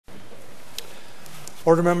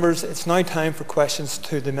Order members, it's now time for questions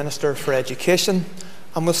to the Minister for Education,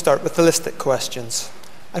 and we'll start with the listed questions.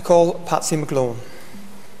 I call Patsy McGlone.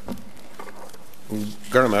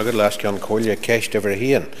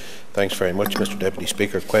 Thanks very much, Mr Deputy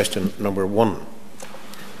Speaker. Question number 1.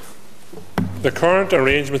 The current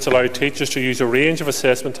arrangements allow teachers to use a range of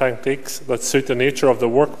assessment techniques that suit the nature of the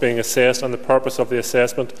work being assessed and the purpose of the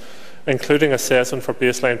assessment, including assessment for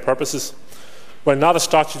baseline purposes. While not a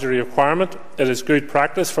statutory requirement, it is good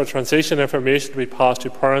practice for transition information to be passed to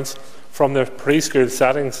parents from their preschool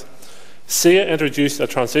settings. SEA introduced a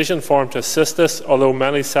transition form to assist this, although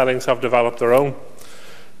many settings have developed their own.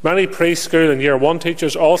 Many preschool and Year 1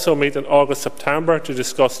 teachers also meet in August-September to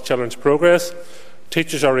discuss children's progress.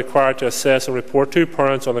 Teachers are required to assess and report to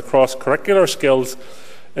parents on the cross-curricular skills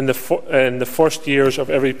in the first years of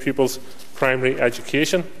every pupil's primary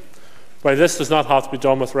education. While this does not have to be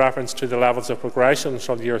done with reference to the levels of progression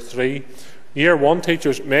until Year 3, Year 1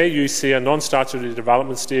 teachers may use SEA non-statutory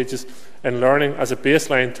development stages in learning as a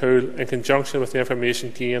baseline tool in conjunction with the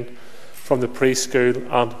information gained from the preschool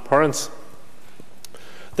and parents.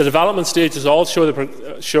 The development stages all show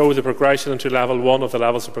the progression into Level 1 of the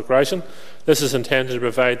levels of progression. This is intended to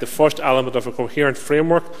provide the first element of a coherent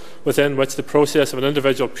framework within which the process of an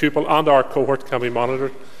individual pupil and our cohort can be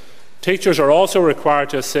monitored. Teachers are also required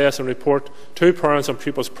to assess and report to parents on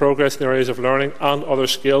pupils' progress in areas of learning and other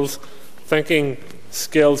skills, thinking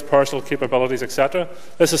skills, personal capabilities, etc.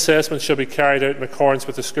 This assessment should be carried out in accordance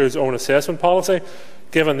with the school's own assessment policy,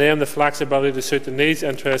 giving them the flexibility to suit the needs,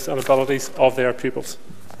 interests and abilities of their pupils.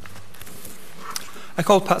 I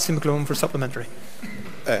call Patsy McGlone for supplementary.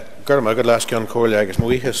 Thanks very much,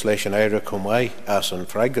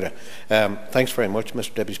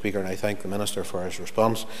 Mr Deputy Speaker, and I thank the Minister for his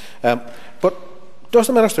response. But does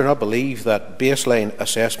the Minister not believe that baseline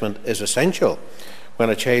assessment is essential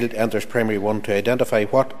when a child enters Primary 1 to identify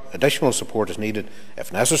what additional support is needed,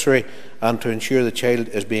 if necessary, and to ensure the child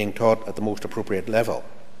is being taught at the most appropriate level?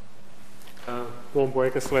 Thank the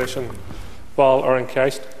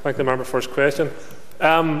member for his question.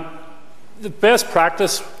 The best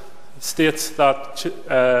practice states that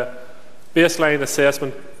baseline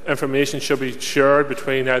assessment information should be shared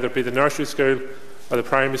between either be the nursery school or the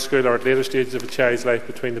primary school, or at later stages of a child's life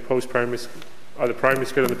between the post-primary or the primary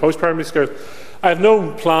school and the post-primary school. I have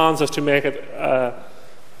no plans as to make it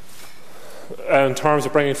in terms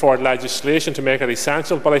of bringing forward legislation to make it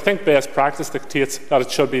essential, but I think best practice dictates that it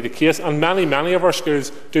should be the case, and many of our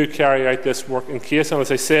schools do carry out this work in case. And as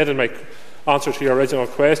I said in my answer to your original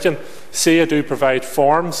question, SEA do provide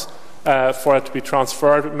forms for it to be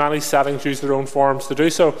transferred, but many settings use their own forms to do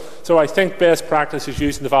so. So I think best practice is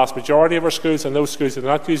used in the vast majority of our schools, and those schools that do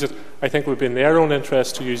not use it, I think would be in their own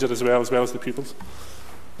interest to use it as well as the pupils.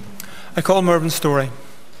 I call Mervyn Story.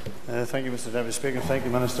 Thank you, Mr Deputy Speaker. Thank you,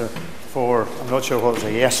 Minister, for, I'm not sure what was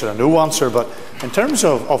a yes or a no answer, but in terms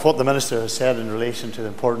of what the Minister has said in relation to the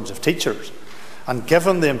importance of teachers, and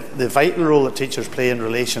given the vital role that teachers play in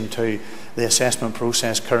relation to the assessment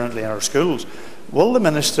process currently in our schools, will the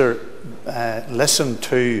Minister listen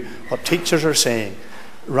to what teachers are saying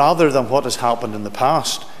rather than what has happened in the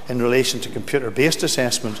past in relation to computer-based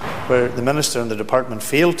assessment, where the Minister and the Department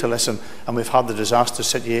failed to listen and we've had the disastrous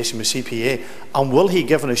situation with CPA? And will he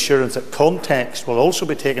give an assurance that context will also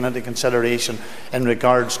be taken into consideration in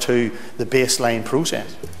regards to the baseline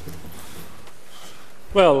process?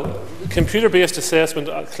 Well, computer-based assessment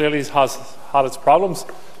clearly has had its problems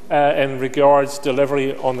in regards to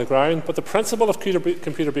delivery on the ground, but the principle of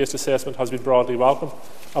computer-based assessment has been broadly welcomed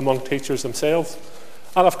among teachers themselves.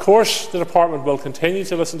 And of course the Department will continue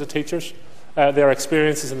to listen to teachers, their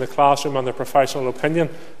experiences in the classroom and their professional opinion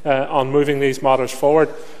on moving these matters forward.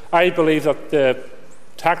 I believe that the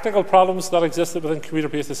technical problems that existed within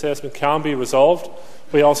computer-based assessment can be resolved.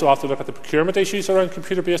 We also have to look at the procurement issues around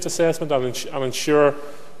computer-based assessment and ensure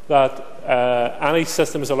that any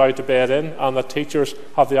system is allowed to bed in, and that teachers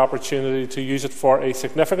have the opportunity to use it for a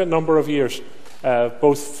significant number of years,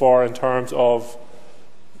 both for in terms of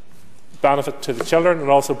benefit to the children and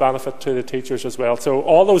also benefit to the teachers as well. So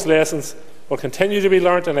all those lessons will continue to be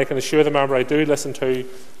learnt, and I can assure the member I do listen to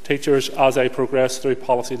teachers as I progress through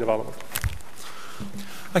policy development.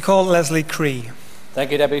 I call Leslie Cree.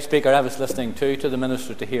 Thank you, Deputy Speaker. I was listening to the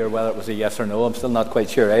Minister to hear whether it was a yes or no. I'm still not quite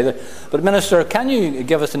sure either. But Minister, can you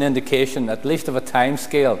give us an indication, at least of a time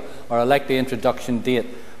scale or a likely introduction date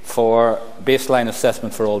for baseline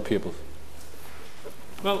assessment for all pupils?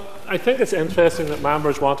 Well, I think it's interesting that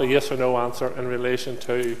members want a yes or no answer in relation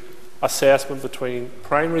to assessment between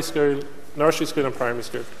primary school, nursery school and primary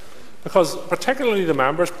school. Because particularly the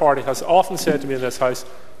Members' Party has often said to me in this House,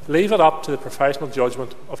 leave it up to the professional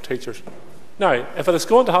judgment of teachers. Now, if it is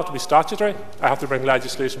going to have to be statutory, I have to bring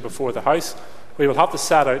legislation before the House. We will have to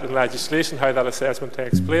set out in legislation how that assessment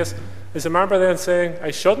takes place. Is the member then saying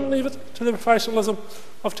I shouldn't leave it to the professionalism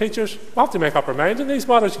of teachers? We'll have to make up our mind in these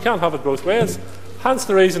matters. You can't have it both ways. Hence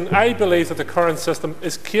the reason I believe that the current system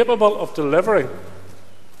is capable of delivering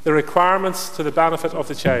the requirements to the benefit of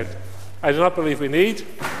the child. I do not believe we need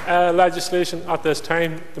legislation at this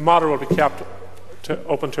time. The matter will be kept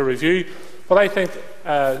open to review. But I think,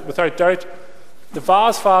 without doubt, the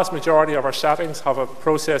vast majority of our settings have a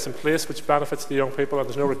process in place which benefits the young people, and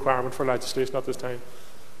there's no requirement for legislation at this time.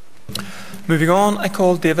 Moving on, I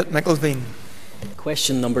call David McGlone.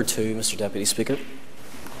 Question number 2, Mr. Deputy Speaker.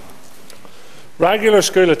 Regular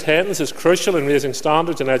school attendance is crucial in raising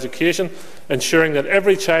standards in education, ensuring that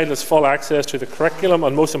every child has full access to the curriculum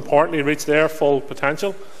and, most importantly, reach their full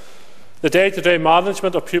potential. The day-to-day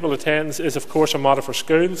management of pupil attendance is, of course, a matter for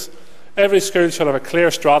schools. Every school should have a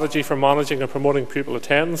clear strategy for managing and promoting pupil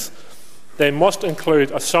attendance. They must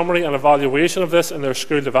include a summary and evaluation of this in their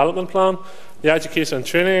school development plan. The Education and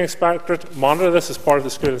Training Inspectorate monitor this as part of the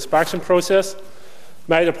school inspection process.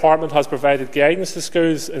 My department has provided guidance to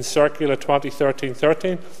schools in Circular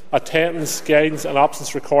 2013-13, attendance, guidance and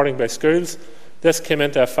absence recording by schools. This came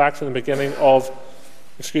into effect in the beginning of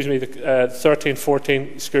the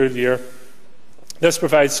 13-14 school year. This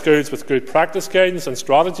provides schools with good practice guidance and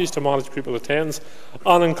strategies to manage pupil attendance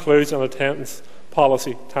and includes an attendance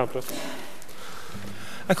policy template.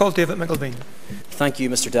 I call David McGlone. Thank you,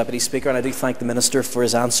 Mr. Deputy Speaker, and I do thank the Minister for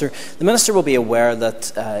his answer. The Minister will be aware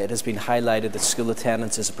that it has been highlighted that school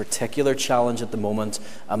attendance is a particular challenge at the moment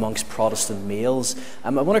amongst Protestant males.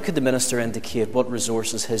 I wonder, could the Minister indicate what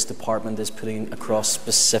resources his department is putting across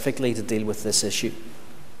specifically to deal with this issue?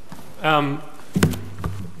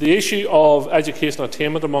 The issue of educational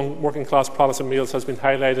attainment among working class Protestant males has been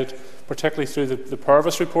highlighted particularly through the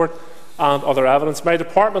Purvis report and other evidence. My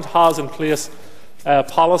department has in place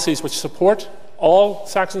policies which support all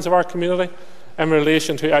sections of our community in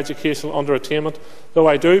relation to educational under-attainment, though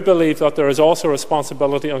I do believe that there is also a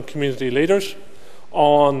responsibility on community leaders,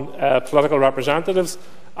 on political representatives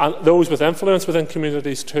and those with influence within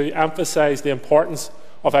communities to emphasise the importance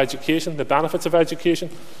of education, the benefits of education.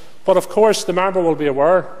 But of course the member will be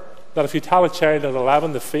aware that if you tell a child at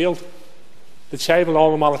 11 they failed, the child will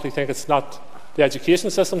automatically think it's not the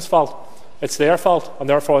education system's fault, it's their fault, and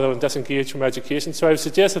therefore they will disengage from education. So I would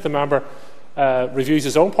suggest that the member reviews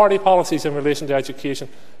his own party policies in relation to education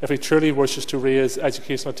if he truly wishes to raise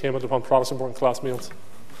educational attainment upon Protestant working class males.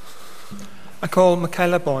 I call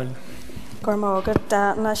Michaela Boyne. Can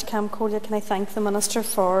I thank the Minister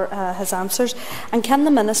for his answers, and can the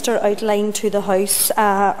Minister outline to the House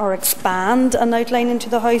or expand an outline into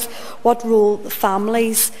the House what role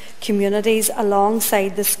families, communities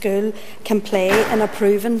alongside the school can play in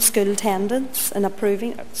improving school attendance,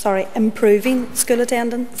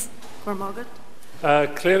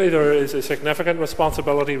 Clearly there is a significant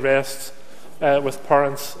responsibility rests with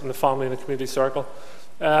parents in the family and the community circle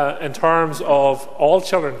in terms of all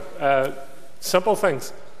children. Simple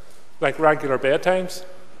things like regular bedtimes,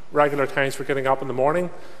 regular times for getting up in the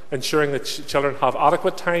morning, ensuring that children have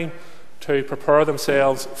adequate time to prepare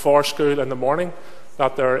themselves for school in the morning,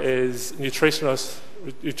 that there is nutritional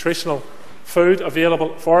food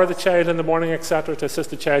available for the child in the morning, etc., to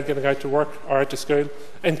assist the child getting out to work or out to school,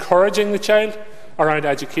 encouraging the child around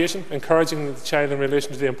education, encouraging the child in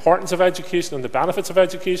relation to the importance of education and the benefits of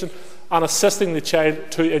education, and assisting the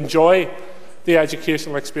child to enjoy the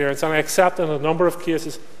educational experience. And I accept in a number of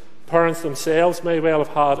cases parents themselves may well have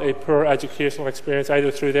had a poor educational experience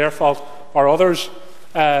either through their fault or others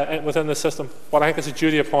within the system. But I think it's a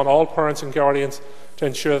duty upon all parents and guardians to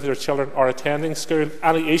ensure that their children are attending school.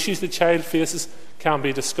 Any issues the child faces can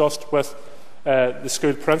be discussed with the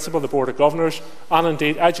school principal, the Board of Governors, and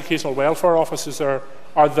indeed educational welfare officers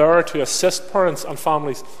are there to assist parents and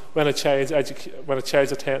families when a child's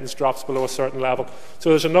attendance drops below a certain level. So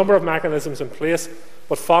there's a number of mechanisms in place,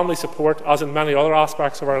 but family support, as in many other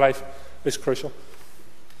aspects of our life, is crucial.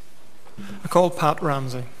 I call Pat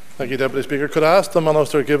Ramsey. Thank you, Deputy Speaker. Could I ask the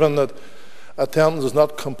Minister, given that attendance is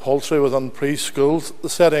not compulsory within preschool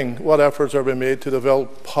setting, what efforts are being made to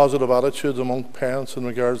develop positive attitudes among parents in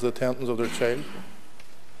regards to the attendance of their child?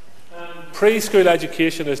 Preschool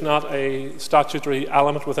education is not a statutory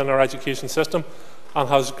element within our education system and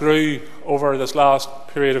has grew over this last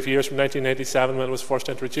period of years from 1997 when it was first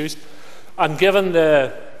introduced. And given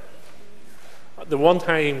the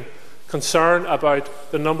one-time concern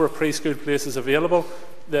about the number of preschool places available,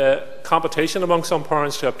 the competition among some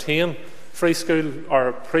parents to obtain free school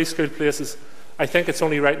or preschool places, I think it's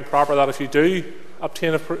only right and proper that if you do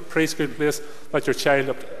obtain a preschool place that your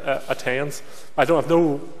child attends. I don't have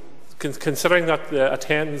no, considering that the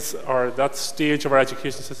attendance or that stage of our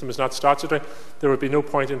education system is not statutory, there would be no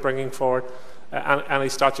point in bringing forward any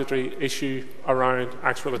statutory issue around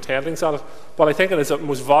actual attendance at it. But I think it is the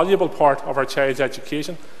most valuable part of our child's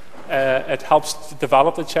education. It helps to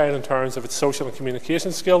develop the child in terms of its social and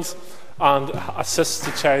communication skills and assists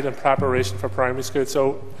the child in preparation for primary school.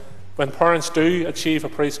 So when parents do achieve a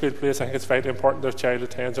preschool place, I think it's very important that the child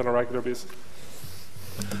attends on a regular basis.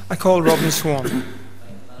 I call Robin Swan. Has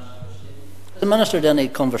the Minister had any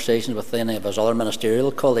conversations with any of his other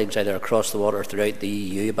ministerial colleagues either across the water or throughout the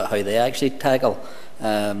EU about how they actually tackle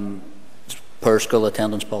per school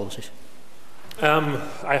attendance policies?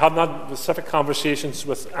 I have not specific conversations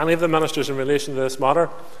with any of the ministers in relation to this matter,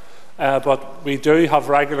 but we do have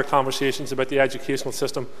regular conversations about the educational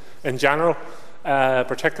system in general,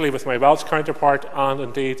 particularly with my Welsh counterpart and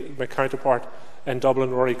indeed my counterpart in Dublin,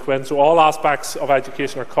 Rory Quinn. So all aspects of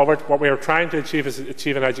education are covered. What we are trying to achieve is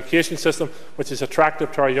achieve an education system which is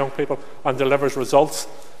attractive to our young people and delivers results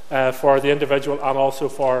for the individual and also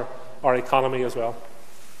for our economy as well.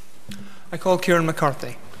 I call Kieran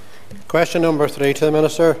McCarthy. Question number 3 to the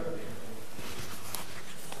Minister.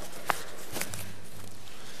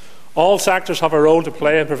 All sectors have a role to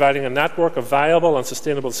play in providing a network of viable and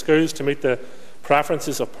sustainable schools to meet the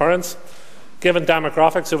preferences of parents. Given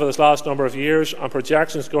demographics over this last number of years and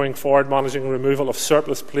projections going forward, managing removal of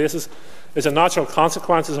surplus places is a natural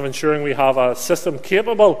consequence of ensuring we have a system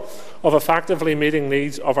capable of effectively meeting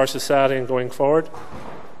needs of our society and going forward.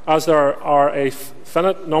 As there are a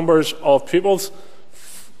finite number of pupils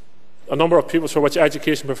for which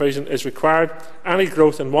education provision is required, any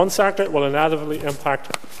growth in one sector will inevitably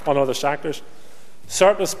impact on other sectors.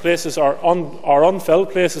 Surplus places or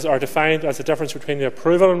unfilled places are defined as the difference between the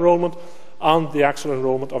approval enrolment and the actual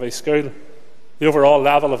enrolment of a school. The overall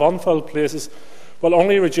level of unfilled places will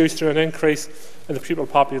only reduce through an increase in the pupil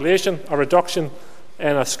population, a reduction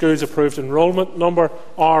in a school's approved enrolment number,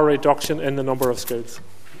 or a reduction in the number of schools.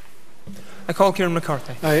 I call Kieran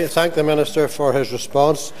McCarthy. I thank the Minister for his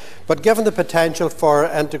response, but given the potential for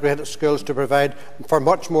integrated schools to provide for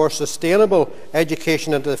much more sustainable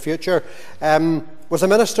education into the future, was the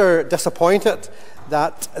Minister disappointed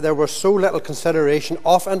that there was so little consideration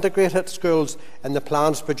of integrated schools in the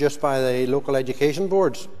plans produced by the local education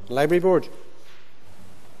boards, library boards?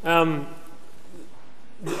 All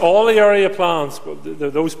the area plans,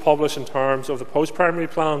 those published in terms of the post-primary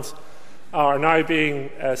plans, are now being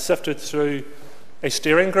sifted through a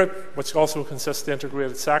steering group, which also consists of the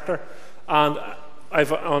integrated sector. And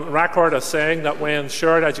I've on record as saying that when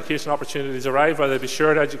shared education opportunities arrive, whether they be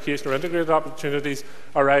shared education or integrated opportunities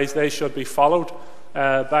arise, they should be followed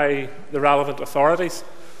by the relevant authorities.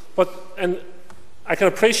 And I can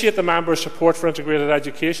appreciate the member's support for integrated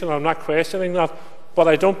education, I'm not questioning that, but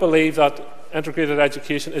I don't believe that integrated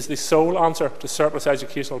education is the sole answer to surplus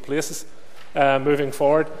educational places moving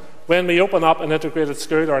forward. When we open up an integrated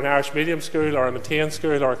school or an Irish medium school or a maintained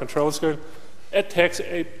school or a controlled school, it takes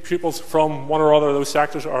pupils from one or other of those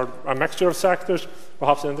sectors or a mixture of sectors,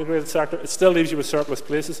 perhaps an integrated sector. It still leaves you with surplus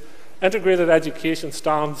places. Integrated education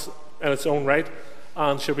stands in its own right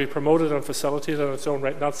and should be promoted and facilitated in its own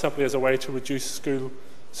right, not simply as a way to reduce school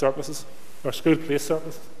surpluses or school place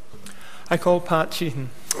surpluses. I call Pat Sheehan.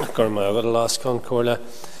 I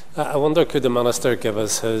wonder, could the Minister give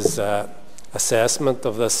us his assessment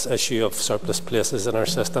of this issue of surplus places in our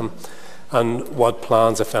system and what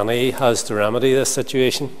plans, if any, he has to remedy this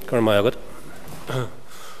situation?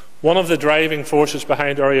 One of the driving forces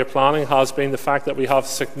behind area planning has been the fact that we have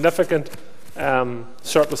significant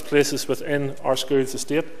surplus places within our schools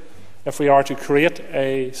estate. If we are to create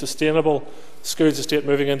a sustainable schools estate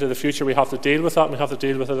moving into the future, we have to deal with that, and we have to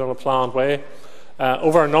deal with it in a planned way.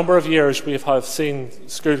 Over a number of years, we have seen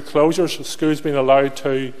school closures, schools being allowed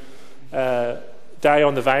to die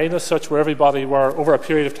on the vine as such, where over a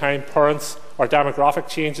period of time, parents or demographic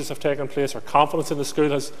changes have taken place, or confidence in the school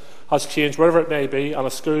has changed, wherever it may be, and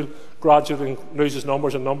a school gradually loses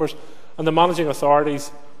numbers and numbers. And the managing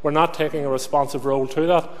authorities were not taking a responsive role to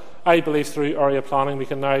that. I believe through area planning we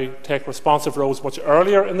can now take responsive roles much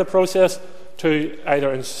earlier in the process to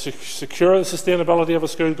either secure the sustainability of a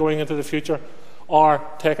school going into the future, or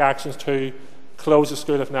take actions to close the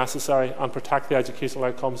school if necessary and protect the educational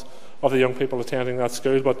outcomes of the young people attending that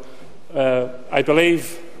school. But I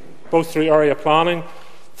believe both through area planning,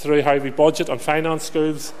 through how we budget and finance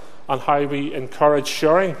schools, and how we encourage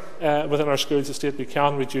sharing within our schools estate, we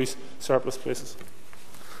can reduce surplus places.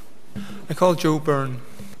 I call Joe Byrne.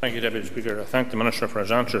 Thank you, Deputy Speaker. I thank the Minister for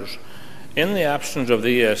his answers. In the absence of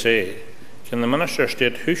the ESA, can the Minister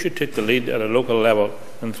state who should take the lead at a local level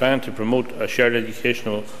in trying to promote a shared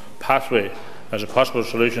educational pathway as a possible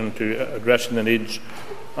solution to addressing the needs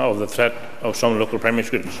of the threat of some local primary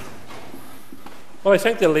schools? Well, I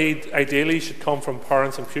think the lead ideally should come from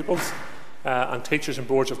parents and pupils and teachers and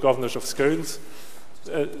boards of governors of schools.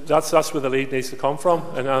 That's where the lead needs to come from,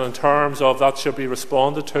 and in terms of that should be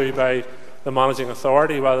responded to by the managing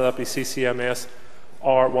authority, whether that be CCMS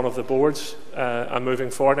or one of the boards, and moving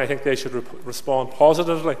forward. And I think they should respond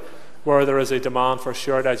positively where there is a demand for a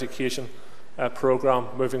shared education programme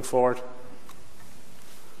moving forward.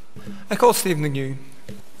 I call Stephen McGlone.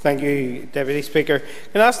 Thank you, Deputy Speaker.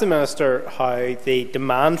 Can I ask the Minister how the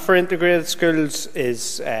demand for integrated schools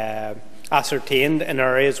is ascertained in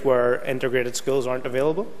areas where integrated schools aren't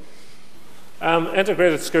available?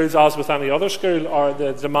 Integrated schools, as with any other school,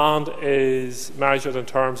 the demand is measured in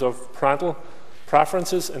terms of parental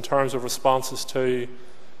preferences, in terms of responses to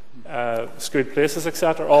school places,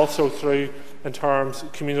 etc. Also through in terms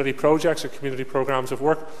of community projects or community programmes of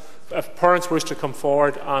work. If parents wish to come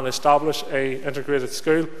forward and establish an integrated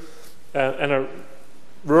school in a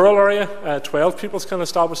rural area, 12 pupils can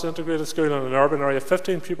establish an integrated school. In an urban area,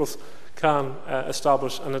 15 pupils can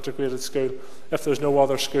establish an integrated school if there's no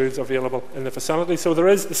other schools available in the vicinity. So there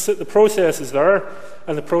is the process is there,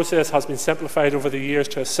 and the process has been simplified over the years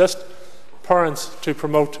to assist parents to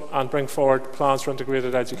promote and bring forward plans for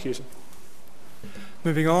integrated education.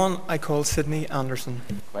 Moving on, I call Sydney Anderson.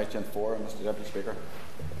 Question 4, Mr. Deputy Speaker.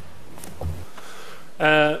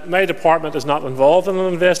 My department is not involved in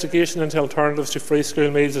an investigation into alternatives to free school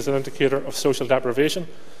meals as an indicator of social deprivation.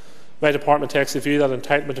 My department takes the view that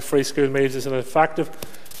entitlement to free school meals is an effective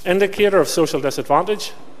indicator of social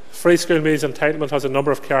disadvantage. Free school meals entitlement has a number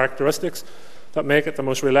of characteristics that make it the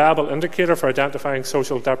most reliable indicator for identifying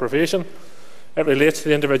social deprivation. It relates to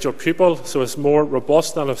the individual pupil, so it's more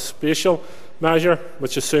robust than a spatial measure,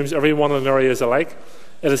 which assumes everyone in an area is alike.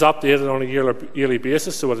 It is updated on a yearly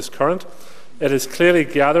basis, so it is current. It is clearly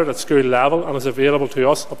gathered at school level and is available to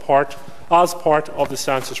us as part of the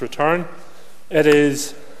census return. It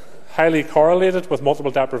is highly correlated with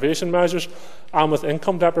multiple deprivation measures and with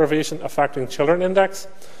income deprivation affecting children index.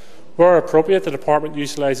 Where appropriate, the Department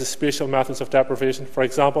utilises spatial methods of deprivation. For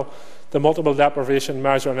example, the multiple deprivation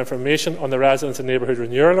measure and information on the residents in neighbourhood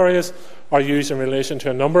renewal areas are used in relation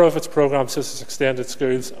to a number of its programmes such as extended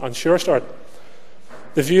schools and Sure Start.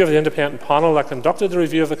 The view of the independent panel that conducted the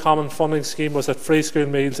review of the common funding scheme was that free school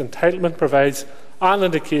meals entitlement provides an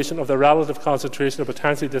indication of the relative concentration of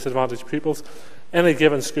potentially disadvantaged pupils in a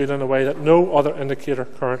given school in a way that no other indicator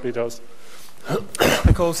currently does.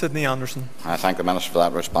 I call Sydney Anderson. I thank the Minister for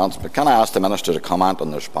that response, but can I ask the Minister to comment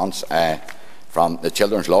on the response from the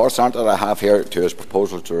Children's Law Centre that I have here to his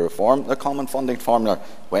proposal to reform the common funding formula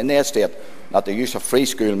when they state that the use of free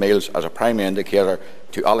school meals as a primary indicator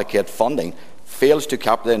to allocate funding fails to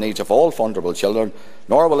capture the needs of all vulnerable children,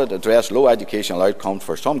 nor will it address low educational outcomes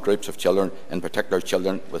for some groups of children, in particular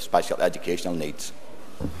children with special educational needs.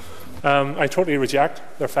 I totally reject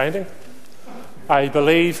their finding. I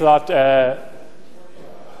believe that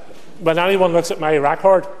when anyone looks at my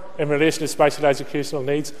record in relation to special educational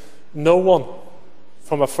needs, no one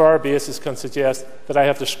from a fair basis can suggest that I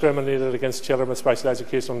have discriminated against children with special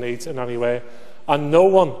educational needs in any way. And no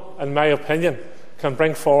one, in my opinion, can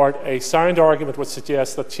bring forward a sound argument which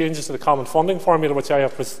suggests that changes to the common funding formula, which I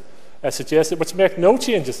have suggested, which make no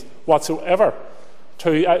changes whatsoever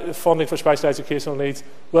to funding for special educational needs,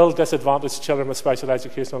 will disadvantage children with special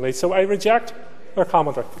educational needs. So I reject their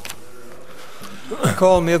commentary. I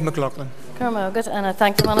call Maeve McLaughlin. And I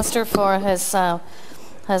thank the Minister for his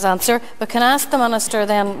answer. But can I ask the Minister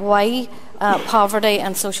then why poverty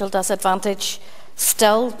and social disadvantage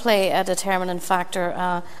still play a determining factor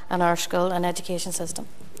in our school and education system?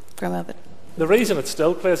 The reason it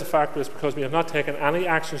still plays a factor is because we have not taken any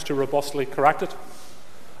actions to robustly correct it.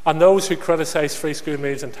 And those who criticise free school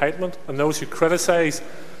meals entitlement, and those who criticise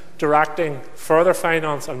directing further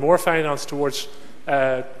finance and more finance towards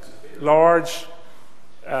large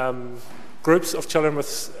groups of children with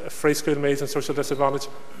free school meals and social disadvantage,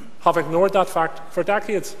 have ignored that fact for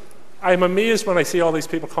decades. I'm amazed when I see all these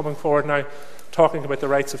people coming forward now talking about the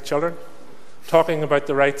rights of children, talking about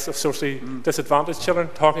the rights of socially disadvantaged children,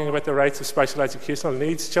 talking about the rights of special educational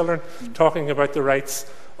needs children, talking about the rights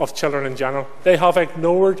of children in general. They have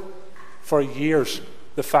ignored for years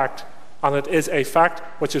the fact, and it is a fact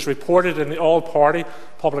which is reported in the All-Party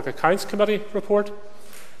Public Accounts Committee report.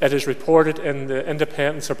 It is reported in the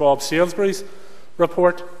independent Sir Bob Salisbury's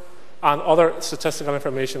report and other statistical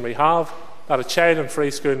information we have, that a child in free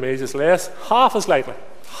school meals is half as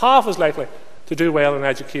likely to do well in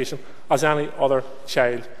education as any other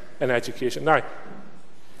child in education. Now,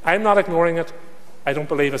 I'm not ignoring it. I don't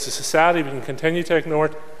believe as a society we can continue to ignore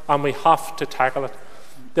it, and we have to tackle it.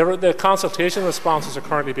 The consultation responses are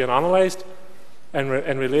currently being analysed in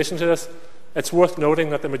relation to this. It's worth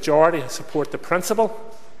noting that the majority support the principle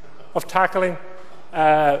of tackling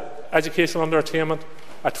educational underattainment,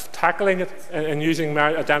 at tackling it and using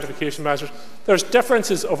identification measures. There's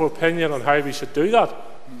differences of opinion on how we should do that.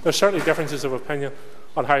 There's certainly differences of opinion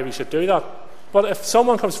on how we should do that. But if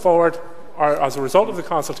someone comes forward, or as a result of the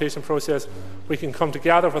consultation process, we can come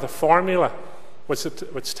together with a formula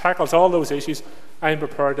which tackles all those issues, I'm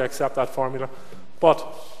prepared to accept that formula. But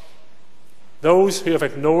those who have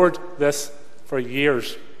ignored this for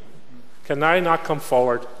years can now not come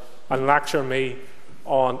forward and lecture me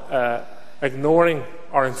on ignoring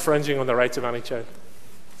or infringing on the rights of any child.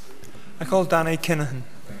 I call Danny Kinahan.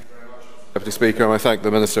 Deputy Speaker, and I thank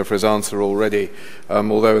the Minister for his answer already,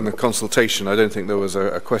 although in the consultation I don't think there was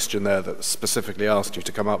a question there that specifically asked you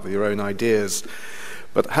to come up with your own ideas.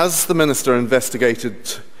 But has the Minister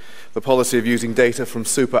investigated the policy of using data from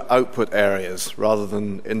super output areas rather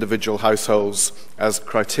than individual households as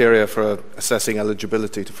criteria for assessing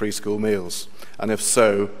eligibility to free school meals? And if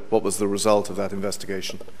so, what was the result of that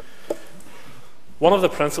investigation? One of the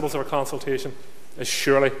principles of a consultation is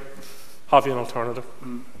surely have you an alternative.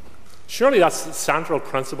 Surely that's the central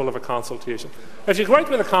principle of a consultation. If you go out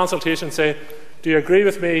with a consultation and say, do you agree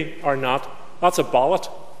with me or not, that's a ballot.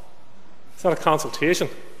 It's not a consultation.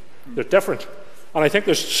 They're different. And I think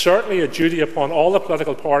there's certainly a duty upon all the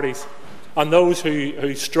political parties and those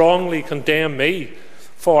who strongly condemn me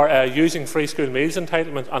for using free school meals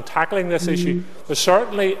entitlement and tackling this issue. There's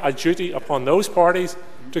certainly a duty upon those parties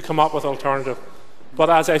to come up with an alternative. But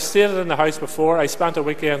as I've stated in the House before, I spent a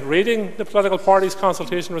weekend reading the political parties'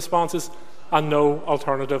 consultation responses and no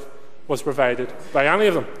alternative was provided by any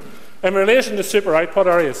of them. In relation to super output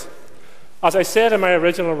areas, as I said in my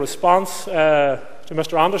original response to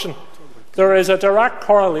Mr Anderson, there is a direct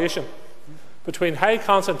correlation between high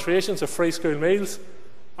concentrations of free school meals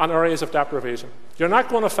and areas of deprivation. You're not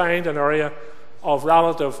going to find an area of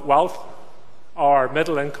relative wealth or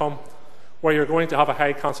middle income where you're going to have a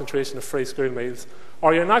high concentration of free school meals.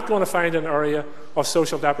 Or you're not going to find an area of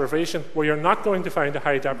social deprivation where you're not going to find a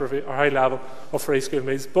high level of free school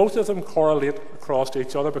meals. Both of them correlate across to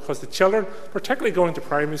each other because the children, particularly going to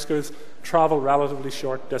primary schools, travel relatively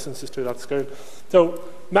short distances to that school. So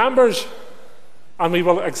members, and we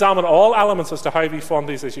will examine all elements as to how we fund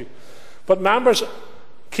these issues, but members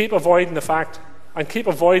keep avoiding the fact, and keep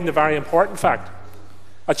avoiding the very important fact,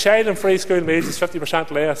 a child in free school meals is 50%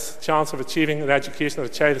 less chance of achieving an education than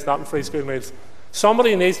a child is not in free school meals.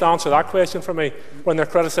 Somebody needs to answer that question for me when they're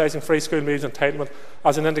criticising free school meals entitlement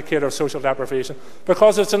as an indicator of social deprivation.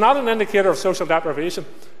 Because it's not an indicator of social deprivation,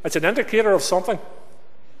 it's an indicator of something.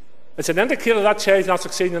 It's an indicator that child's not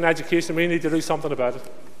succeeding in education and we need to do something about it.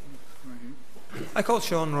 I call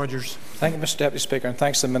Sean Rogers. Thank you, Mr Deputy Speaker, and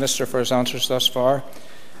thanks to the Minister for his answers thus far.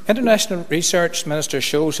 International research, Minister,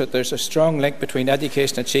 shows that there's a strong link between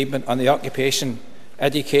education achievement and the occupation,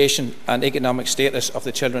 education and economic status of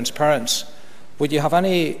the children's parents. Would you have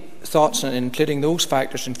any thoughts on including those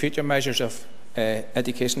factors in future measures of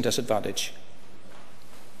education disadvantage?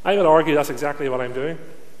 I would argue that's exactly what I'm doing.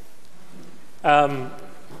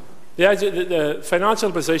 The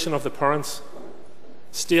financial position of the parents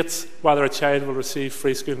states whether a child will receive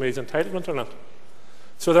free school meals entitlement or not.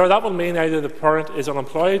 So that will mean either the parent is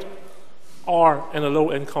unemployed or in a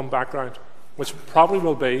low income background, which probably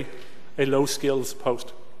will be a low skills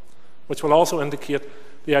post, which will also indicate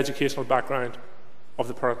the educational background of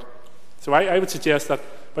the parent. So I would suggest that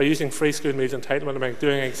by using free school meals entitlement, I'm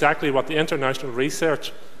doing exactly what the international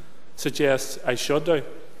research suggests I should do.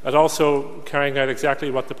 And also carrying out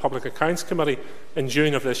exactly what the Public Accounts Committee in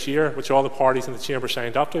June of this year, which all the parties in the Chamber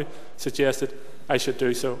signed up to, suggested I should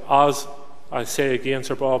do so, as I say again,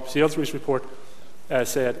 Sir Bob Salisbury's report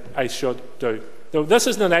said I should do. Now, this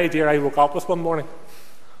isn't an idea I woke up with one morning.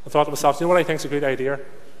 I thought to myself, you know what I think is a good idea?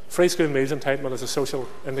 Free school meals entitlement is a social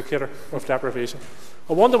indicator of deprivation.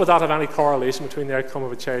 I wonder would that have any correlation between the outcome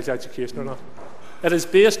of a child's education or not? It is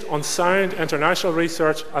based on sound international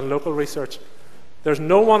research and local research. There's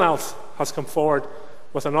no one else has come forward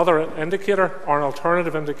with another indicator or an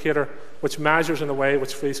alternative indicator which measures in the way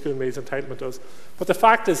which free school meals entitlement does. But the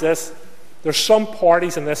fact is this, there's some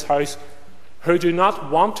parties in this House who do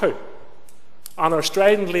not want to and are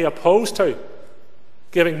stridently opposed to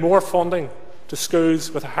giving more funding to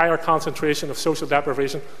schools with a higher concentration of social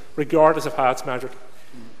deprivation, regardless of how it's measured.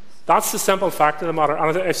 That's the simple fact of the matter.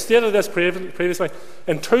 And I've stated this previously.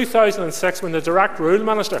 In 2006, when the Direct Rule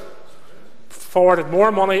Minister forwarded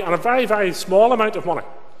more money, and a very, very small amount of money,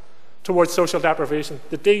 towards social deprivation.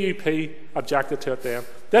 The DUP objected to it then.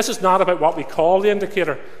 This is not about what we call the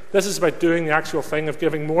indicator. This is about doing the actual thing of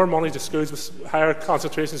giving more money to schools with higher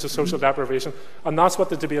concentrations of social deprivation, and that's what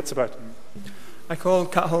the debate's about. I call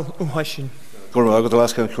Cathal O'Hashin.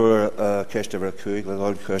 Question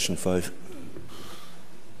 5.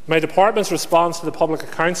 My department's response to the Public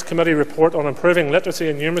Accounts Committee report on improving literacy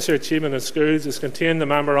and numeracy achievement in schools is contained in the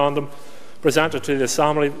memorandum presented to the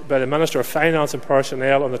Assembly by the Minister of Finance and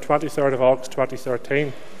Personnel on the 23rd of August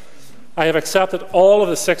 2013. I have accepted all of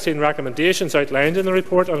the 16 recommendations outlined in the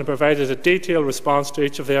report and have provided a detailed response to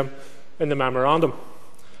each of them in the memorandum.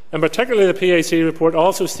 In particular, the PAC report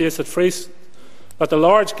also states that the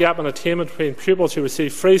large gap in attainment between pupils who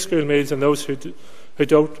receive free school meals and those who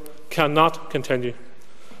don't cannot continue.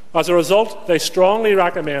 As a result, they strongly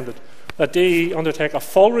recommended that DE undertake a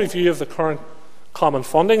full review of the current common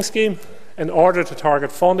funding scheme in order to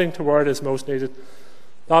target funding to where it is most needed.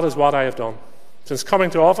 That is what I have done. Since coming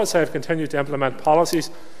to office, I have continued to implement policies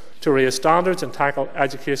to raise standards and tackle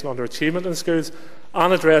educational underachievement in schools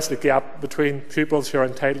and address the gap between pupils who are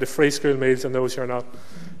entitled to free school meals and those who are not.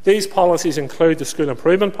 These policies include the School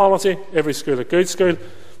Improvement Policy, Every School a Good School,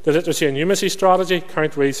 the Literacy and Numeracy Strategy,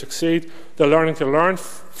 Count, Read, Succeed, the Learning to Learn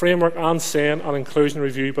Framework and SEN and Inclusion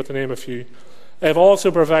Review, but to name a few. I have also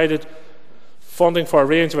provided funding for a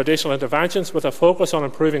range of additional interventions with a focus on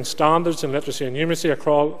improving standards in literacy and numeracy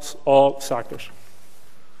across all sectors.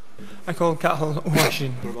 I call Cathal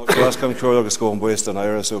O'Hashin. Does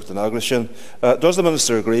the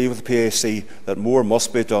Minister agree with the PAC that more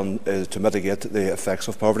must be done to mitigate the effects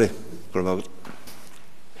of poverty?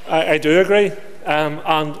 I do agree.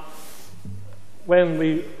 And when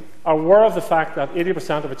we are aware of the fact that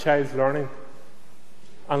 80% of a child's learning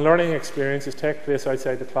and learning experiences take place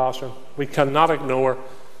outside the classroom, we cannot ignore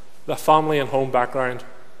the family and home background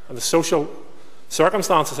and the social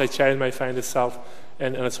circumstances a child may find itself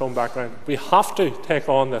in its home background. We have to take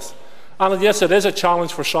on this. And yes, it is a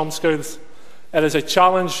challenge for some schools. It is a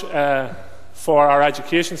challenge for our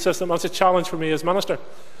education system. It's a challenge for me as Minister.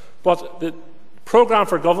 But the Programme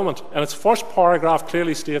for Government, in its first paragraph,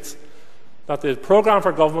 clearly states that the Programme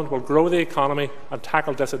for Government will grow the economy and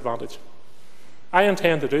tackle disadvantage. I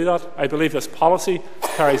intend to do that. I believe this policy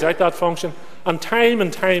carries out that function. And time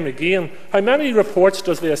again, how many reports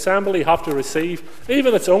does the Assembly have to receive,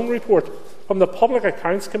 even its own report, from the Public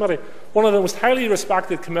Accounts Committee, one of the most highly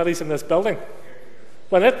respected committees in this building,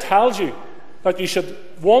 when it tells you that you should,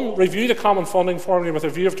 one, review the common funding formula with a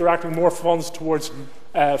view of directing more funds towards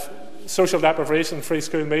social deprivation, free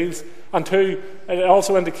school meals, and two, it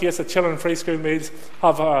also indicates that children in free school meals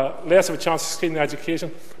have less of a chance of succeeding in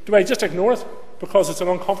education. Do I just ignore it because it's an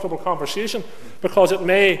uncomfortable conversation, because it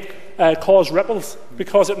may cause ripples,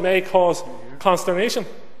 because it may cause consternation,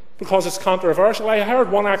 because it's controversial? I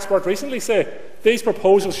heard one expert recently say these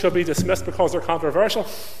proposals should be dismissed because they're controversial.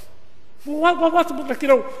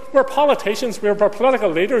 We're politicians, we're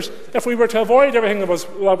political leaders. If we were to avoid everything that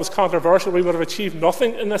was controversial, we would have achieved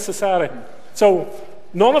nothing in this society. So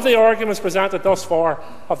none of the arguments presented thus far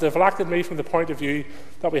have deflected me from the point of view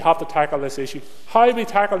that we have to tackle this issue. How we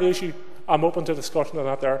tackle the issue, I'm open to discussion on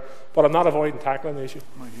that there, but I'm not avoiding tackling the issue.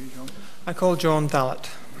 I call John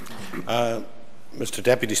Dallett. Mr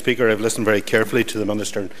Deputy Speaker, I've listened very carefully to the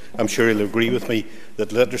Minister, and I'm sure he'll agree with me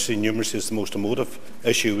that literacy and numeracy is the most emotive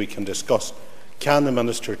issue we can discuss. Can the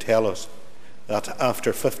Minister tell us that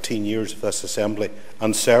after 15 years of this Assembly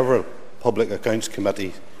and several Public Accounts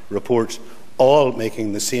Committee reports, all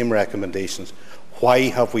making the same recommendations, why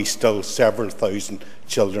have we still several thousand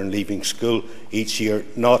children leaving school each year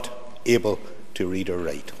not able to read or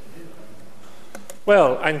write?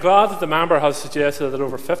 Well, I'm glad that the member has suggested that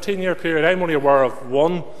over a 15-year period. I'm only aware of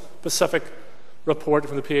one specific report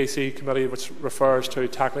from the PAC committee which refers to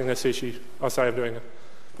tackling this issue as I am doing it.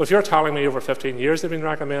 But if you're telling me over 15 years they've been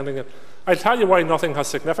recommending it, I'll tell you why nothing has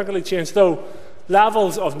significantly changed, though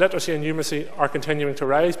levels of literacy and numeracy are continuing to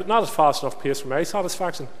rise, but not at fast enough pace for my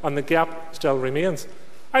satisfaction, and the gap still remains.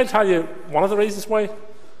 I'll tell you one of the reasons why: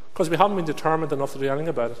 because we haven't been determined enough to do anything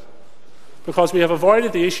about it, because we have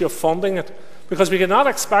avoided the issue of funding it, because we cannot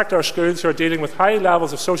expect our schools who are dealing with high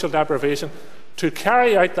levels of social deprivation to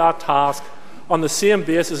carry out that task on the same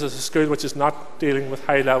basis as a school which is not dealing with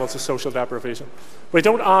high levels of social deprivation. We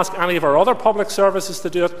don't ask any of our other public services to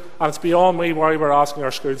do it, and it's beyond me why we're asking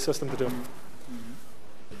our school system to do it.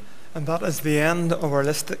 And that is the end of our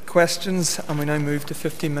list of questions, and we now move to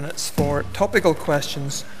 15 minutes for topical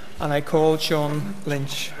questions. And I call Sean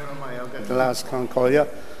Lynch. The last can call you.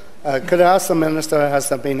 Could I ask the Minister, has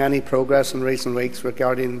there been any progress in recent weeks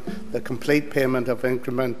regarding the complete payment of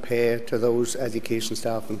increment pay to those education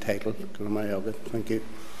staff entitled? Thank you.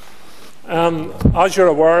 As you're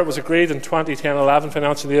aware, it was agreed in 2010-11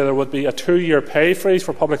 financial year there would be a 2-year pay freeze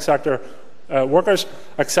for public sector workers,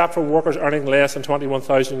 except for workers earning less than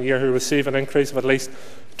 £21,000 a year who receive an increase of at least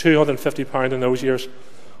 £250 in those years.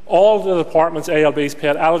 All the department's ALBs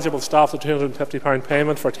paid eligible staff the £250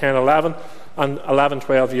 payment for 10-11 and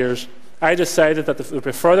 11-12 years. I decided that there would be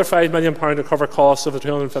a further £5 million to cover costs of the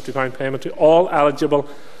 £250 payment to all eligible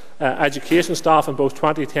education staff in both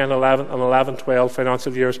 2010-11 and 11-12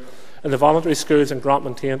 financial years in the voluntary schools and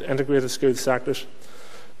grant-maintained integrated school sectors.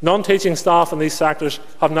 Non-teaching staff in these sectors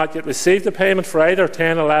have not yet received the payment for either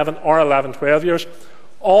 10-11 or 11-12 years.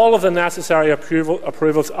 All of the necessary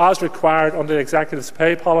approvals as required under the Executive's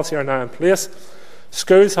pay policy are now in place.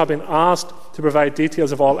 Schools have been asked to provide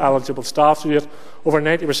details of all eligible staff, to date. Over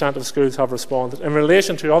 90% of schools have responded. In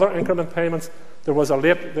relation to other increment payments, there was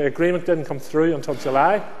the agreement didn't come through until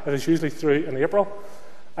July. It is usually through in April.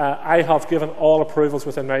 I have given all approvals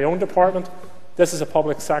within my own department. This is a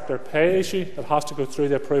public sector pay issue that has to go through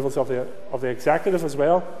the approvals of the Executive as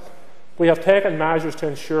well. We have taken measures to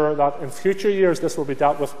ensure that in future years this will be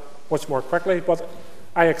dealt with much more quickly, but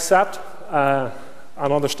I accept and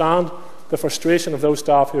understand the frustration of those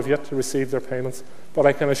staff who have yet to receive their payments. But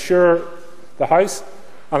I can assure the House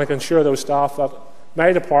and I can assure those staff that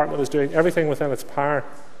my department is doing everything within its power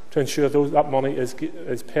to ensure that money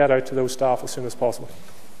is paid out to those staff as soon as possible.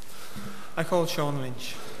 I call Sean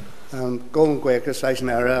Lynch. Going Quakers as an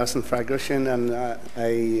area as an fragration, and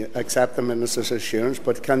I accept the Minister's assurance,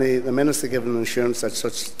 but can the Minister give an assurance that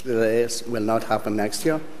such delays will not happen next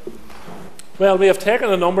year? Well, we have taken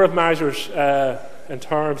a number of measures in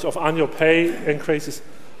terms of annual pay increases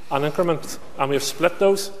and increments, and we have split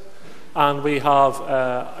those, and we have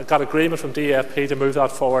got agreement from DFP to move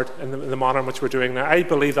that forward in the manner in which we're doing now. I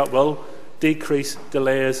believe that will decrease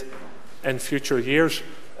delays in future years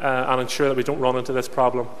and ensure that we don't run into this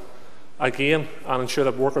problem again, and ensure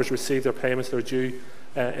that workers receive their payments that are due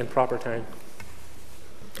in proper time.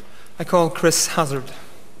 I call Chris Hazard.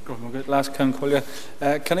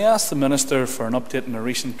 Can I ask the Minister for an update on a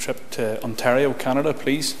recent trip to Ontario, Canada,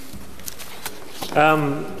 please?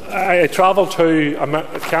 I travelled to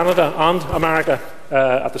Canada and America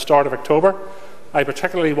at the start of October. I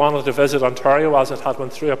particularly wanted to visit Ontario as it had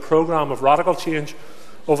went through a programme of radical change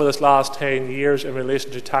over this last 10 years in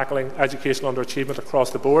relation to tackling educational underachievement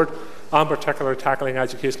across the board, and particularly tackling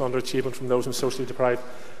educational underachievement from those in socially deprived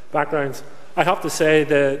backgrounds. I have to say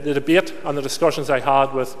the debate and the discussions I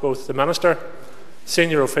had with both the Minister,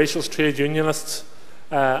 senior officials, trade unionists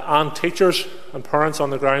and teachers and parents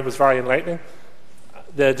on the ground was very enlightening.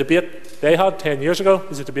 The debate they had 10 years ago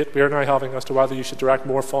is a debate we are now having as to whether you should direct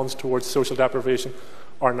more funds towards social deprivation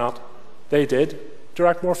or not. They did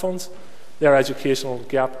direct more funds. Their educational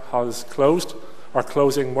gap has closed, or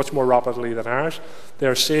closing much more rapidly than ours. They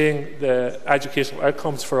are seeing the educational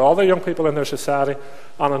outcomes for all the young people in their society,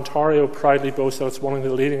 and Ontario proudly boasts that it's one of the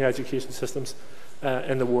leading education systems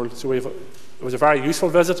in the world. So it was a very useful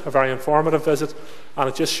visit, a very informative visit, and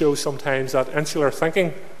it just shows sometimes that insular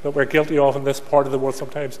thinking that we're guilty of in this part of the world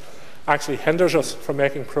sometimes actually hinders us from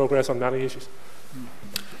making progress on many issues.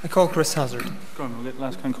 I call Chris Hazard.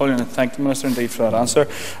 Thank the Minister indeed for that answer.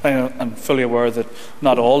 I'm fully aware that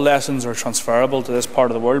not all lessons are transferable to this part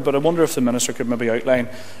of the world, but I wonder if the Minister could maybe outline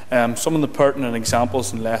some of the pertinent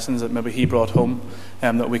examples and lessons that maybe he brought home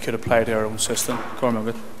that we could apply to our own system.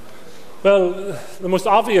 Well, the most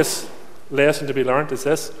obvious lesson to be learnt is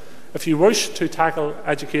this: if you wish to tackle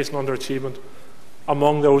educational underachievement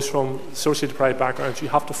among those from socially deprived backgrounds, you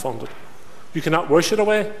have to fund it. You cannot wish it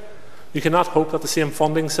away. You cannot hope that the same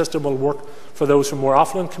funding system will work for those from more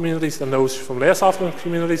affluent communities than those from less affluent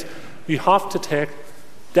communities. You have to take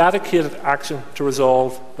dedicated action to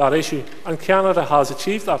resolve that issue, and Canada has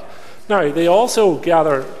achieved that. Now, they also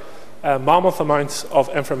gather mammoth amounts of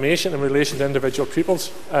information in relation to individual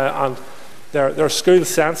pupils, and their school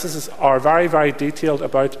censuses are very, very detailed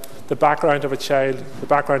about the background of a child, the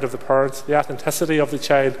background of the parents, the ethnicity of the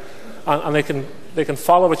child, and they can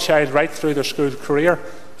follow a child right through their school career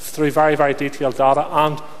through very, very detailed data,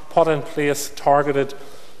 and put in place targeted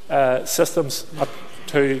systems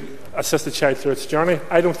to assist the child through its journey.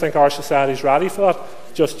 I don't think our society is ready for that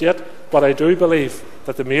just yet, but I do believe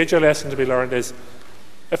that the major lesson to be learned is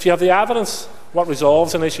if you have the evidence what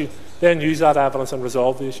resolves an issue, then use that evidence and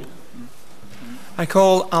resolve the issue. I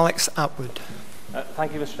call Alex Atwood.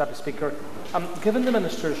 Thank you, Mr Deputy Speaker. Given the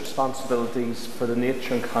Minister's responsibilities for the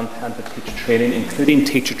nature and content of teacher training, including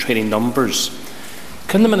teacher training numbers,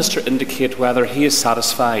 can the Minister indicate whether he is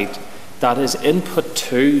satisfied that his input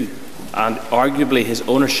to and arguably his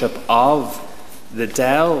ownership of the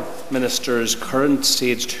Dell Minister's current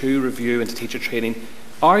Stage 2 review into teacher training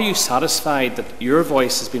Are you satisfied that your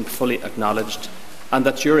voice has been fully acknowledged and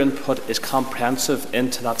that your input is comprehensive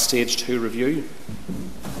into that Stage 2 review?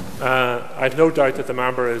 I have no doubt that the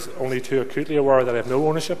member is only too acutely aware that I have no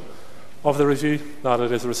ownership of the review, that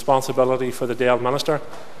it is a responsibility for the Dáil Minister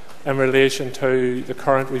in relation to the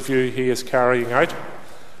current review he is carrying out.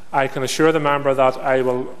 I can assure the member that I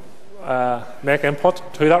will make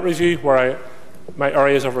input to that review where my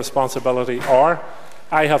areas of responsibility are.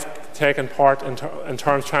 I have taken part in terms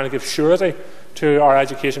of trying to give surety to our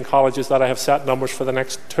education colleges that I have set numbers for the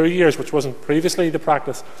next 2 years, which wasn't previously the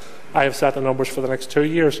practice. I have set the numbers for the next 2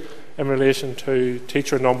 years in relation to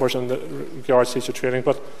teacher numbers and regards teacher training,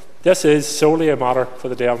 but this is solely a matter for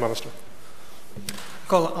the Dáil Minister.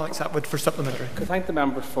 Call Alex Atwood for supplementary. I thank the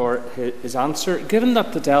member for his answer. Given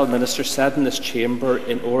that the Dáil Minister said in this chamber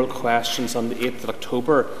in oral questions on the 8th of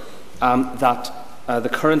October that the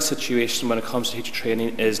current situation when it comes to teacher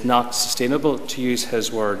training is not sustainable, to use his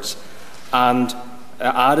words, and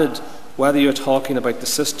added, whether you're talking about the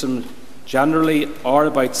system generally or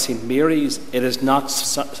about St Mary's, it is not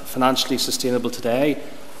financially sustainable today.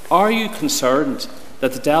 Are you concerned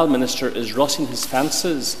that the Dáil Minister is rushing his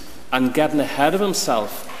fences and getting ahead of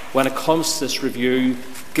himself when it comes to this review,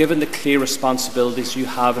 given the clear responsibilities you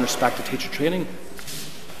have in respect to teacher training?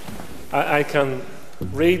 I can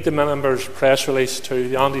read the member's press release to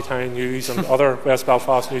the Andy Town News and other West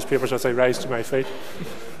Belfast newspapers as I rise to my feet.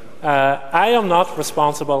 I am not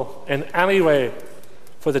responsible in any way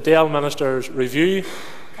for the Dáil Minister's review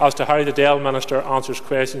as to how the Dáil Minister answers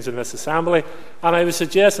questions in this Assembly, and I would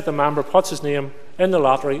suggest that the member puts his name in the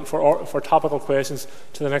lottery for topical questions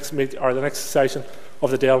to the next or the next session of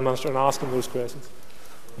the Dáil Minister and ask him those questions.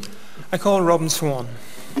 I call Robin Swan.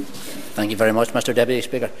 Thank you very much, Mr Deputy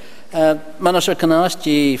Speaker. Minister, can I ask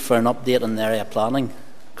you for an update on the area planning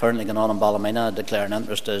currently going on in Ballymena, declaring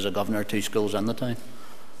interest as a governor 2 schools in the town?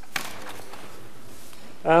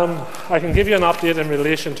 I can give you an update in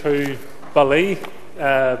relation to Bally.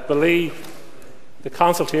 The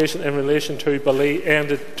consultation in relation to Bally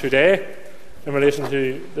ended today in relation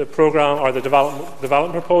to the programme or the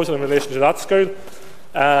development proposal in relation to that school.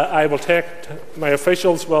 My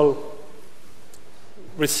officials will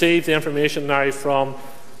receive the information now from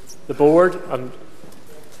the board and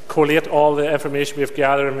collate all the information we have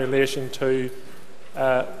gathered in relation to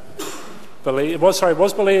Bally. Was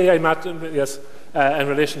Bally I met? Yes. In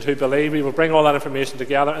relation to Bally, we will bring all that information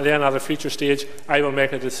together, and then at a future stage I will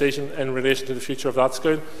make a decision in relation to the future of that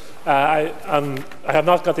school. I have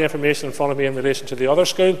not got the information in front of me in relation to the other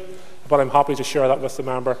school, but I'm happy to share that with the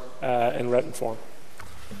member in written form.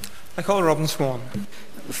 I call Robin Swan.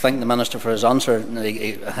 Thank the Minister for his answer. I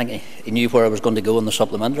think he knew where I was going to go in the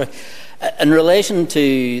supplementary. In relation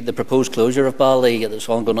to the proposed closure of Bally that's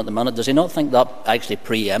ongoing at the minute, does he not think that actually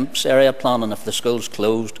pre-empts area planning if the school's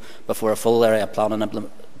closed before a full area planning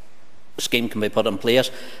scheme can be put in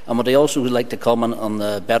place? And would he also like to comment on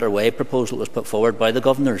the Better Way proposal that was put forward by the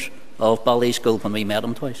governors of Bally School when we met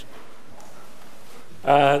him twice?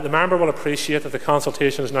 The member will appreciate that the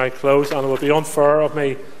consultation is now closed, and it would be unfair of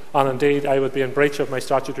me, and indeed I would be in breach of my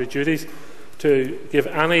statutory duties, to give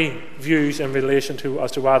any views in relation to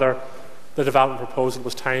as to whether the development proposal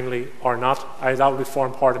was timely or not. That will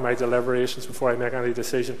form part of my deliberations before I make any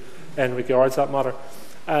decision in regards to that matter.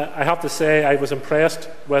 I have to say I was impressed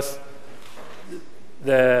with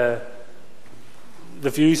the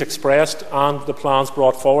views expressed and the plans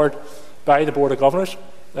brought forward by the Board of Governors.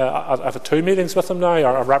 I've had 2 meetings with them now,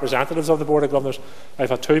 or representatives of the Board of Governors.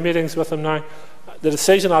 I've had 2 meetings with them now. The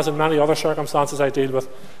decision, as in many other circumstances I deal with,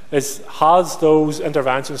 is has those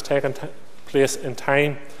interventions taken place in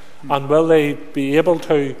time, and will they be able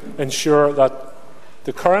to ensure that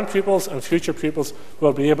the current pupils and future pupils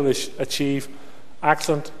will be able to achieve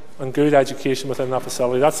excellent and good education within that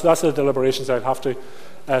facility. That's the deliberations I'll have to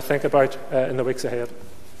think about in the weeks ahead.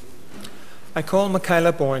 I call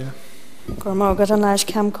Michaela Boyne. Can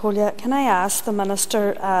I ask the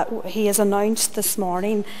Minister, he has announced this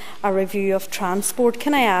morning a review of transport.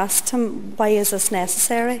 Can I ask him why is this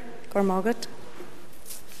necessary? It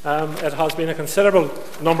has been a considerable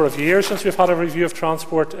number of years since we've had a review of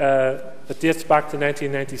transport. It dates back to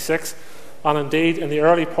 1996, and indeed in the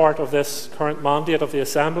early part of this current mandate of the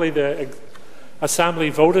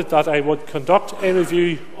Assembly voted that I would conduct a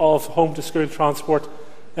review of home to school transport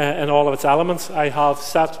in all of its elements. I have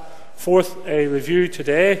set forth a review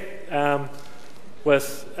today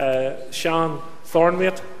with Sean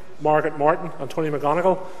Thornmate, Margaret Martin and Tony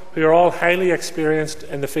McGonigal, who are all highly experienced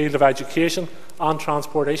in the field of education and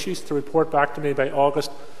transport issues, to report back to me by August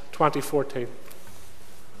 2014.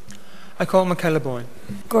 I call Michaela Boyne.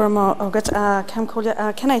 Can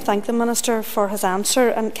I thank the Minister for his answer?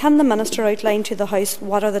 And can the Minister outline to the House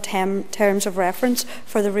what are the terms of reference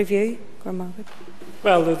for the review? Well,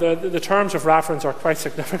 the terms of reference are quite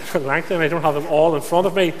significant and lengthy, and I don't have them all in front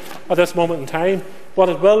of me at this moment in time. But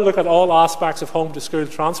it will look at all aspects of home-to-school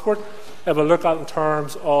transport. It will look at in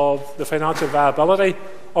terms of the financial viability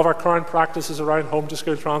of our current practices around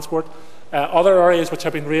home-to-school transport. Other areas which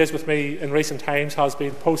have been raised with me in recent times has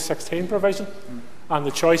been post-16 provision, and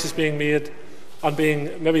the choices being made and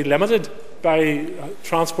being maybe limited by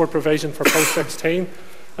transport provision for post-16,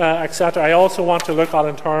 etc. I also want to look at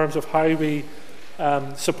in terms of how we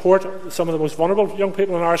support some of the most vulnerable young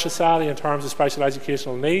people in our society in terms of special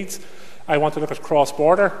educational needs. I want to look at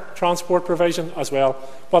cross-border transport provision as well.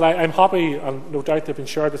 But I'm happy, and no doubt they've been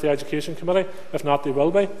shared with the Education Committee, if not they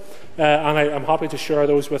will be, and I'm happy to share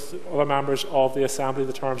those with other members of the Assembly,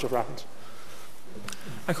 the terms of reference.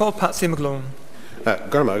 I call Patsy McGlone.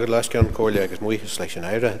 Thanks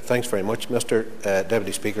very much, Mr.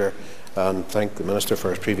 Deputy Speaker, and thank the Minister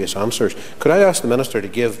for his previous answers. Could I ask the Minister to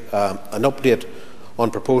give an update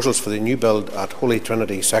on proposals for the new build at Holy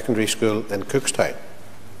Trinity Secondary School in Cookstown?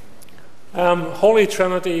 Holy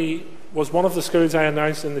Trinity was one of the schools I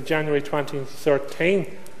announced in the January 2013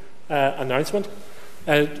 announcement.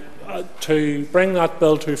 To bring that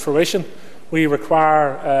bill to fruition, we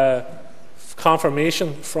require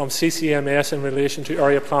confirmation from CCMS in relation to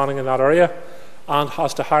area planning in that area, and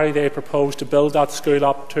as to how they propose to build that school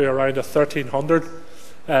up to around 1,300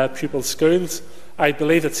 pupil schools. I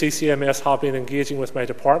believe that CCMS have been engaging with my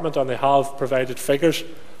department, and they have provided figures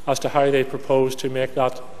as to how they propose to make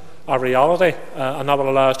that a reality, and that will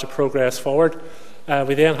allow us to progress forward.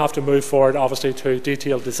 We then have to move forward, obviously, to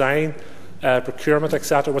detailed design, procurement,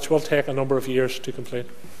 etc., which will take a number of years to complete.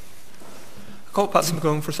 I call Patsy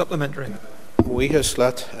McGlone for supplementary.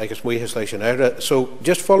 So,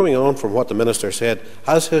 just following on from what the Minister said,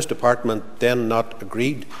 has his department then not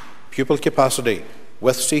agreed pupil capacity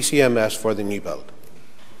with CCMS for the new build?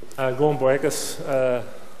 Going back, it's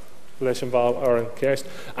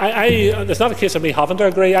not a case of me having to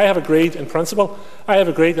agree. I have agreed in principle. I have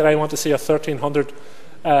agreed that I want to see a 1,300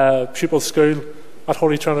 pupil school at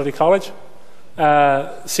Holy Trinity College.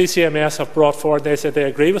 CCMS have brought forward, they said they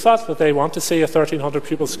agree with that they want to see a 1,300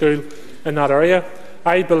 pupil school in that area.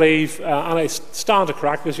 I believe, and I stand to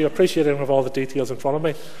correct because you appreciate it with all the details in front of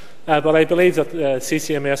me, but I believe that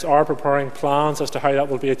CCMS are preparing plans as to how that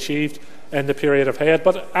will be achieved in the period ahead.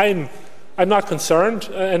 But I'm not concerned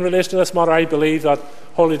in relation to this matter. I believe that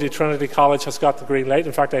Holy Trinity College has got the green light.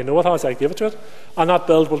 In fact, I know it has. I give it to it. And that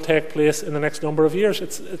build will take place in the next number of years.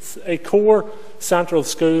 It's a core central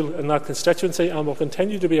school in that constituency, and will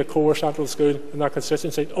continue to be a core central school in that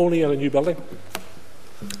constituency, only in a new building.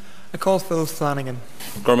 I call Phil Flanagan.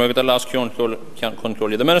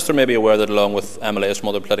 The Minister may be aware that, along with MLAs from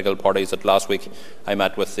other political parties, that last week I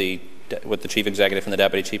met with the Chief Executive and the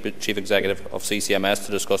Deputy Chief Executive of CCMS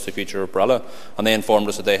to discuss the future of BRELA, and they informed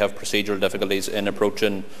us that they have procedural difficulties in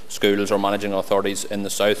approaching schools or managing authorities in the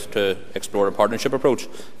south to explore a partnership approach.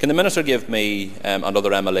 Can the Minister give me and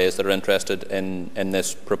other MLAs that are interested in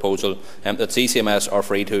this proposal that CCMS are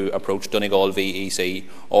free to approach Donegal VEC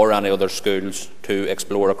or any other schools to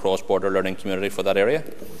explore a cross-border learning community for that area?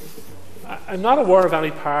 I'm not aware of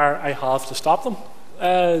any power I have to stop them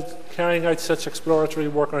carrying out such exploratory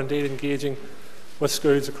work or indeed engaging with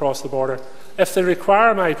schools across the border. If they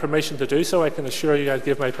require my permission to do so, I can assure you I'd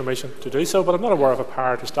give my permission to do so, but I'm not aware of a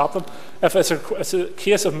power to stop them. If it's a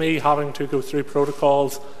case of me having to go through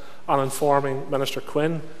protocols and informing Minister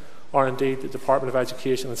Quinn or indeed the Department of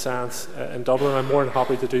Education and Science in Dublin, I'm more than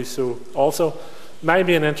happy to do so also. My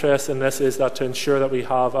main interest in this is that to ensure that we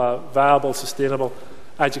have a viable, sustainable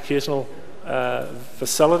educational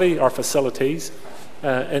facility or facilities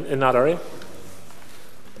in that area.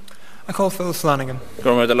 I call Phil Flanagan.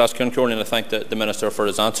 I thank the Minister for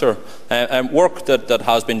his answer. Work that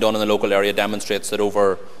has been done in the local area demonstrates that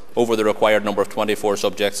over the required number of 24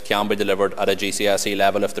 subjects can be delivered at a GCSE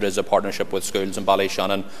level if there is a partnership with schools in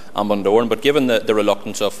Ballyshannon and Bundoran. But given the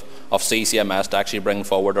reluctance of CCMS to actually bring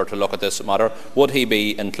forward or to look at this matter, would he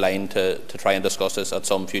be inclined to try and discuss this at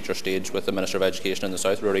some future stage with the Minister of Education in the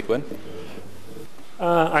South, Rory Quinn?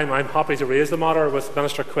 I'm happy to raise the matter with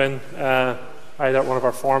Minister Quinn, either at one of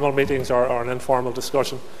our formal meetings or an informal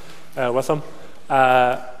discussion with him.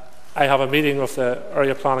 I have a meeting with the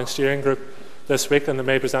Area Planning Steering Group this week, and they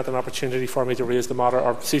may present an opportunity for me to raise the matter,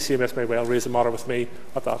 or CCMS may well raise the matter with me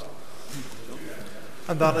at that.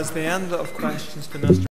 And that is the end of questions to Mr.